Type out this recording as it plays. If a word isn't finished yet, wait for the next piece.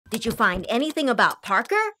Did you find anything about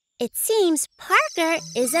Parker? It seems Parker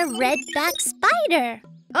is a redback spider.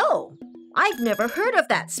 Oh, I've never heard of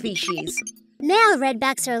that species. Male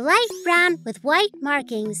redbacks are light brown with white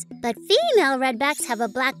markings, but female redbacks have a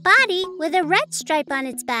black body with a red stripe on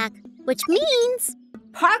its back, which means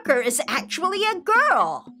Parker is actually a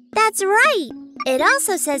girl. That's right. It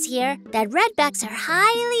also says here that redbacks are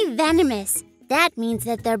highly venomous. That means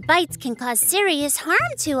that their bites can cause serious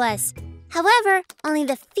harm to us. However, only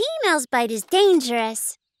the female's bite is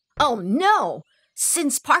dangerous. Oh no!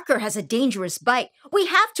 Since Parker has a dangerous bite, we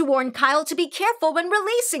have to warn Kyle to be careful when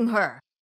releasing her.